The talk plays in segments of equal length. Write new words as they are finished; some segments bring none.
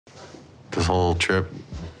This whole trip,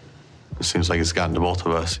 it seems like it's gotten to both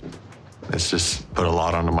of us. It's just put a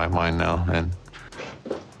lot onto my mind now, and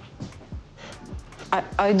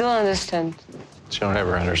I don't understand. you don't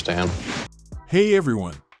ever understand. Hey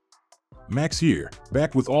everyone! Max here,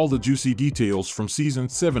 back with all the juicy details from Season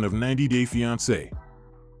 7 of 90 Day Fiancé.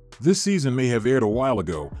 This season may have aired a while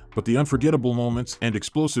ago, but the unforgettable moments and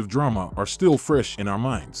explosive drama are still fresh in our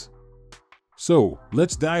minds. So,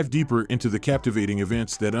 let's dive deeper into the captivating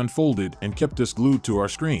events that unfolded and kept us glued to our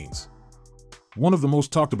screens. One of the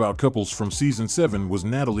most talked about couples from Season 7 was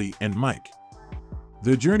Natalie and Mike.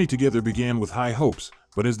 Their journey together began with high hopes,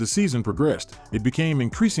 but as the season progressed, it became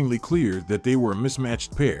increasingly clear that they were a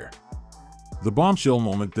mismatched pair. The bombshell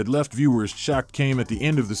moment that left viewers shocked came at the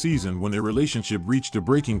end of the season when their relationship reached a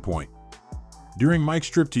breaking point. During Mike's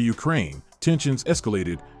trip to Ukraine, tensions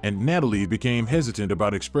escalated and Natalie became hesitant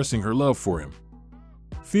about expressing her love for him.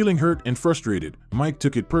 Feeling hurt and frustrated, Mike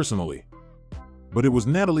took it personally. But it was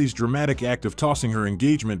Natalie's dramatic act of tossing her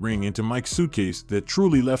engagement ring into Mike's suitcase that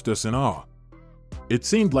truly left us in awe. It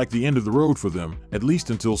seemed like the end of the road for them, at least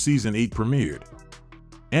until Season 8 premiered.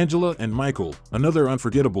 Angela and Michael, another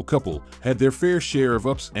unforgettable couple, had their fair share of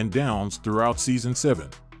ups and downs throughout Season 7.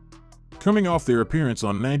 Coming off their appearance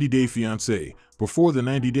on 90 Day Fiancé, before the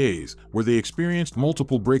 90 days, where they experienced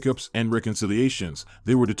multiple breakups and reconciliations,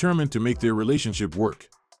 they were determined to make their relationship work.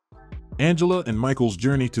 Angela and Michael's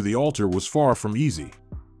journey to the altar was far from easy.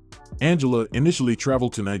 Angela initially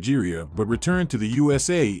traveled to Nigeria but returned to the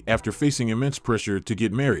USA after facing immense pressure to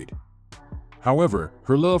get married. However,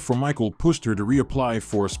 her love for Michael pushed her to reapply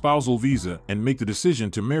for a spousal visa and make the decision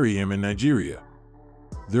to marry him in Nigeria.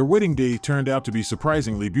 Their wedding day turned out to be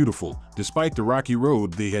surprisingly beautiful, despite the rocky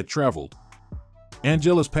road they had traveled.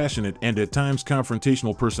 Angela's passionate and at times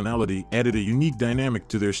confrontational personality added a unique dynamic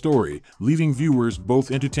to their story, leaving viewers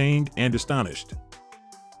both entertained and astonished.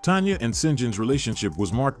 Tanya and Sinjin's relationship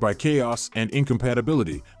was marked by chaos and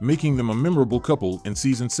incompatibility, making them a memorable couple in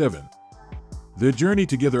Season 7. Their journey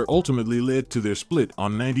together ultimately led to their split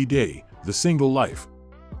on 90 Day, The Single Life.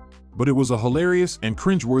 But it was a hilarious and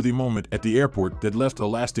cringeworthy moment at the airport that left a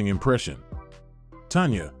lasting impression.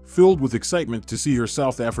 Tanya, filled with excitement to see her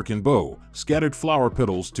South African beau, scattered flower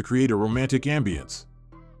petals to create a romantic ambience.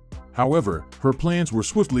 However, her plans were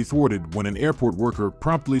swiftly thwarted when an airport worker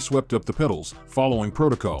promptly swept up the petals, following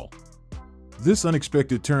protocol. This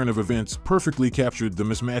unexpected turn of events perfectly captured the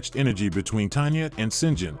mismatched energy between Tanya and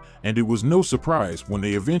Sinjin, and it was no surprise when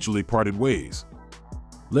they eventually parted ways.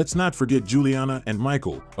 Let's not forget Juliana and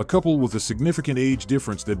Michael, a couple with a significant age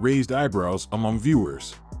difference that raised eyebrows among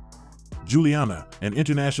viewers. Juliana, an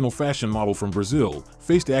international fashion model from Brazil,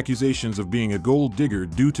 faced accusations of being a gold digger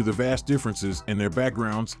due to the vast differences in their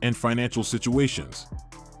backgrounds and financial situations.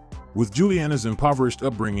 With Juliana's impoverished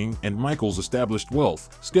upbringing and Michael's established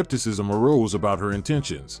wealth, skepticism arose about her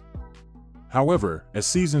intentions. However, as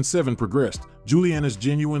Season 7 progressed, Juliana's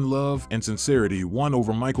genuine love and sincerity won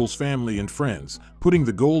over Michael's family and friends, putting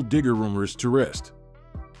the gold digger rumors to rest.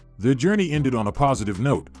 Their journey ended on a positive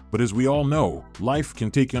note, but as we all know, life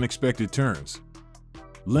can take unexpected turns.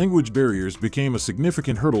 Language barriers became a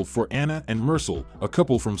significant hurdle for Anna and Mersel, a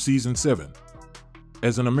couple from Season 7.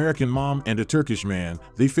 As an American mom and a Turkish man,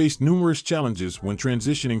 they faced numerous challenges when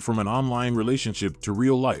transitioning from an online relationship to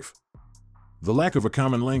real life. The lack of a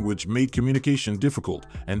common language made communication difficult,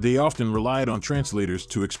 and they often relied on translators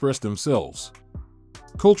to express themselves.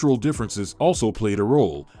 Cultural differences also played a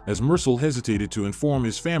role, as Mersel hesitated to inform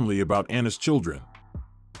his family about Anna's children.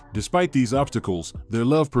 Despite these obstacles, their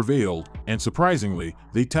love prevailed, and surprisingly,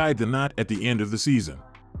 they tied the knot at the end of the season.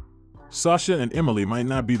 Sasha and Emily might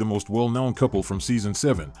not be the most well-known couple from Season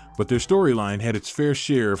 7, but their storyline had its fair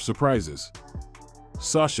share of surprises.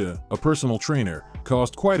 Sasha, a personal trainer,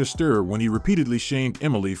 caused quite a stir when he repeatedly shamed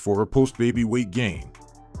Emily for her post-baby weight gain.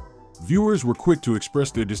 Viewers were quick to express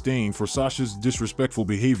their disdain for Sasha's disrespectful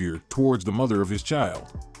behavior towards the mother of his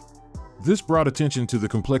child. This brought attention to the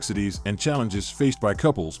complexities and challenges faced by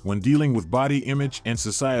couples when dealing with body image and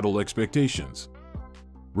societal expectations.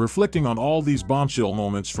 Reflecting on all these bombshell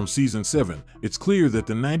moments from Season 7, it's clear that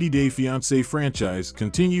the 90 Day Fiancé franchise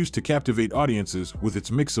continues to captivate audiences with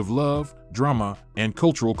its mix of love, drama, and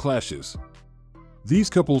cultural clashes.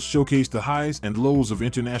 These couples showcase the highs and lows of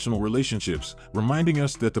international relationships, reminding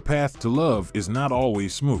us that the path to love is not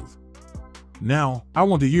always smooth. Now, I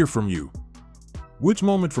want to hear from you. Which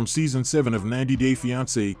moment from Season 7 of 90 Day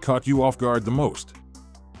Fiancé caught you off guard the most?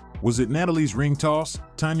 Was it Natalie's ring toss,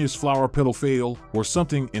 Tanya's flower petal fail, or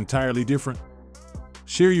something entirely different?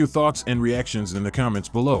 Share your thoughts and reactions in the comments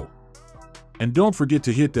below. And don't forget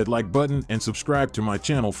to hit that like button and subscribe to my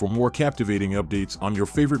channel for more captivating updates on your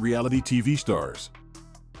favorite reality TV stars.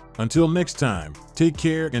 Until next time, take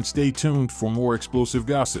care and stay tuned for more explosive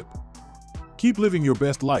gossip. Keep living your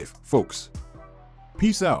best life, folks.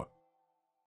 Peace out.